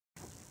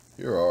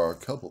Here are a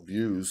couple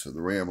views of the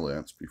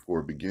RambleLance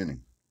before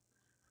beginning.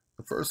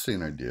 The first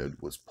thing I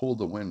did was pull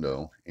the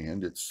window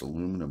and its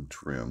aluminum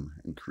trim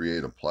and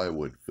create a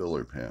plywood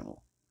filler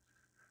panel.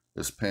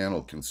 This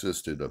panel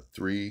consisted of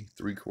three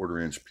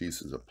 3/4-inch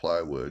pieces of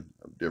plywood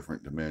of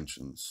different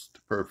dimensions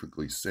to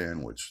perfectly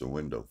sandwich the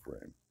window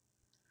frame.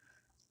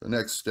 The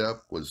next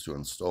step was to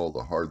install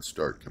the hard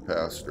start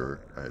capacitor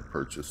I had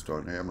purchased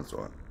on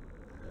Amazon.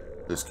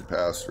 This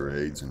capacitor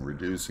aids in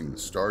reducing the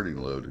starting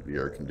load of the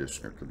air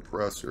conditioner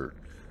compressor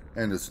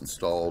and is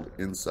installed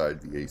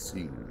inside the AC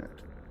unit.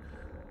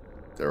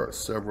 There are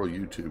several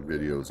YouTube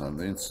videos on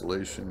the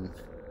installation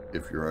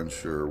if you're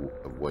unsure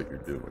of what you're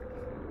doing.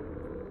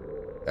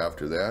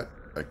 After that,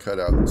 I cut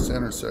out the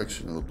center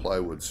section of the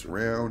plywood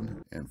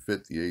surround and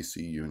fit the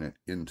AC unit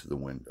into the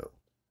window.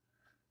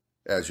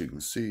 As you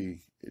can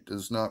see, it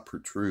does not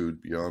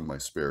protrude beyond my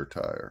spare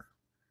tire.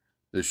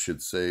 This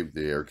should save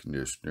the air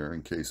conditioner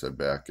in case I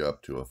back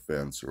up to a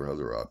fence or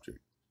other object.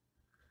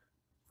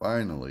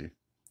 Finally,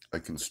 I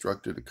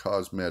constructed a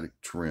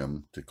cosmetic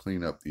trim to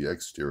clean up the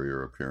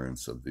exterior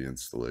appearance of the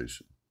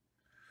installation.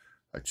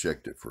 I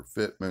checked it for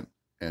fitment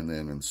and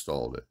then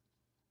installed it.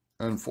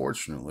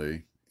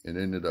 Unfortunately, it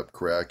ended up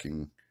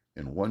cracking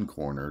in one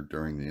corner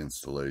during the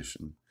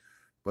installation,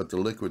 but the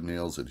liquid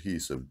nails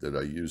adhesive that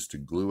I used to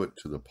glue it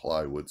to the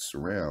plywood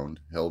surround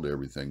held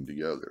everything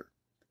together.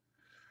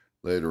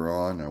 Later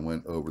on, I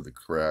went over the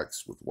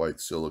cracks with white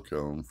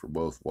silicone for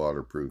both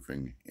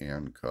waterproofing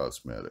and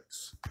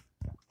cosmetics.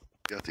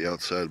 Got the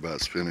outside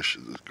about as finished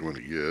as it's going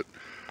to get.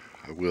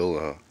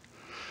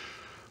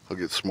 I'll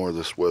get some more of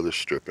this weather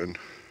stripping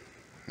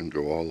and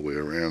go all the way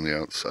around the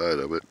outside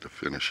of it to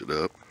finish it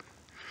up.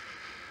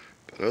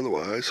 But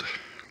otherwise,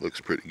 it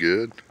looks pretty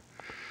good.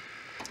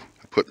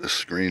 I put this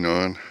screen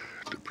on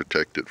to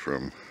protect it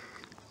from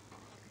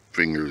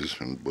fingers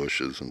and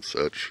bushes and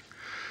such,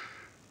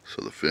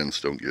 so the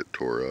fins don't get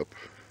tore up,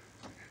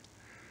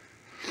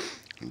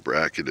 and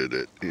bracketed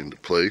it into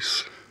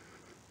place.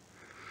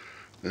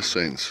 This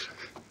thing's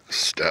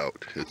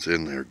stout, it's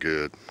in there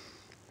good.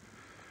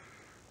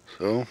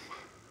 So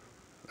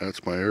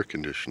that's my air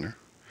conditioner.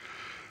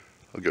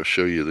 I'll go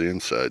show you the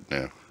inside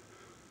now.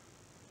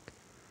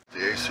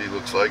 The AC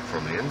looks like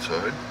from the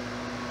inside.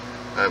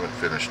 I haven't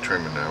finished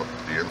trimming out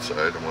the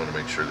inside. I want to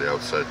make sure the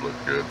outside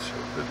looked good so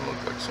it didn't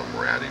look like some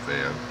ratty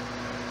van.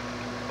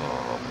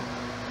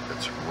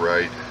 It's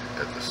right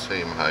at the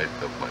same height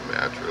of my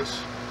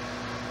mattress.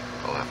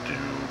 I'll have to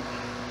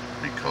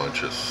be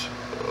conscious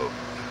of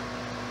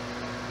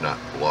not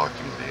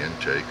blocking the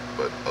intake,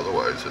 but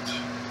otherwise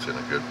it's in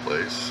a good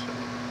place and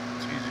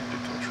it's easy to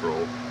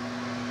control.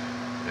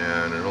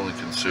 And it only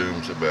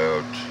consumes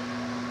about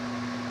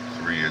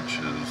 3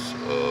 inches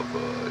of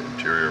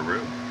interior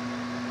room.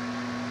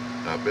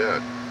 Not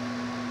bad.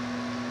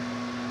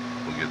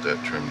 We'll get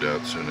that trimmed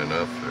out soon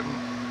enough and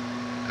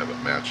have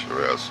it match the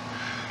rest.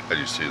 As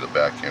you see, the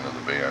back end of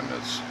the van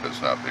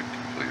has not been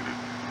completed.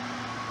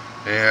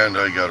 And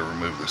I got to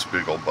remove this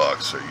big old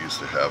box I used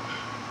to have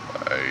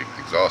my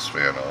exhaust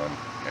fan on,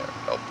 and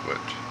I'll put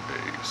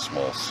a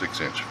small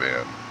 6-inch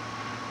fan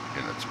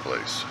in its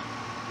place.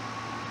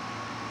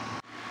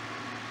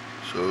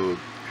 So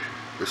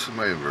this is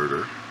my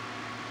inverter.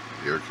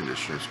 The air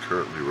conditioner is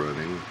currently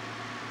running.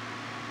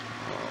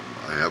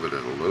 I have it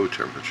at a low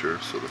temperature,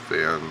 so the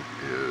fan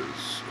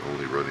is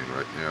only running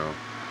right now.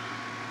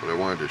 What I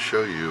wanted to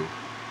show you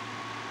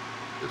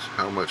is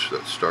how much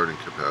that starting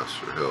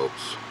capacitor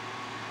helps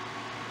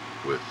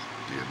with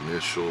the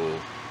initial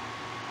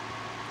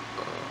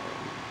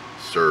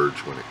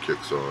surge when it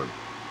kicks on.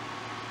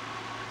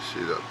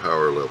 See that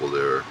power level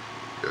there?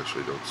 You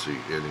actually don't see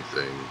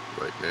anything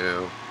right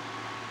now,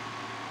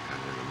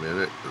 and in a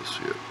minute you'll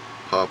see it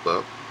pop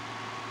up,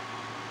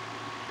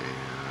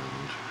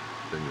 and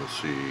then you'll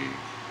see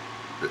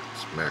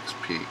its max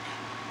peak,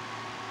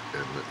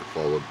 and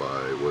followed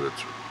by what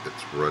its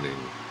running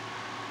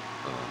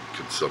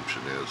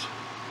consumption is.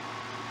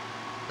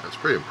 That's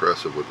pretty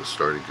impressive what the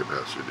starting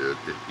capacitor did.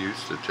 It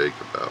used to take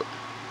about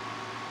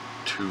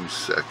 2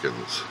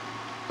 seconds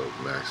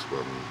of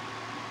maximum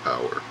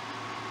power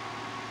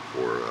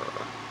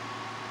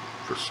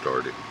for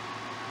starting,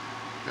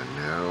 and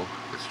now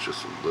it's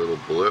just a little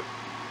blip.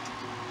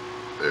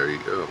 There you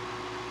go.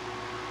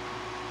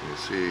 You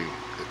see,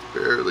 it's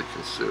barely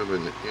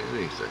consuming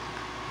anything.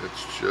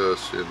 It's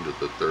just into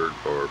the 3rd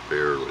bar,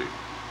 barely.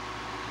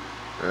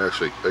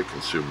 Actually, I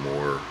consume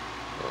more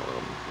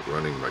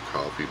running my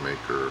coffee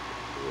maker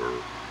or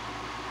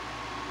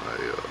my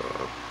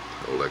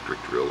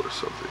electric drill or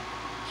something.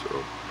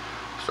 So,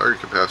 starting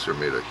capacitor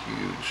made a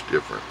huge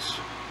difference.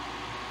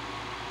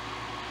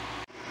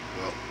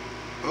 Well,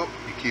 oh,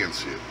 you can't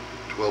see it.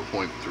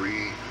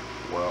 12.3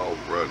 while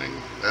running.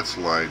 That's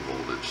line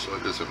voltage, so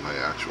it isn't my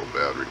actual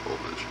battery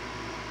voltage.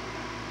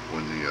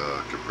 When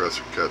the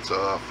compressor cuts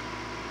off,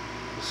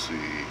 you'll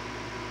see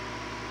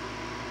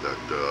that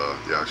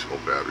the actual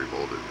battery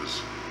voltage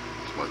is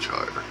much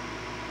higher.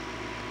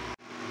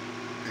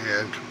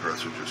 And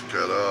compressor just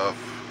cut off,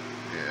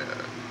 and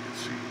you can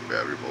see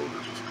battery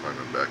voltage is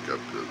climbing back up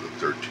to the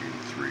 13.3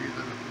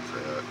 that it was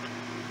at.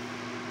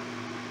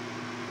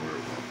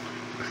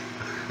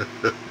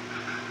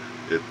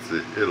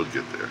 It'll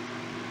get there.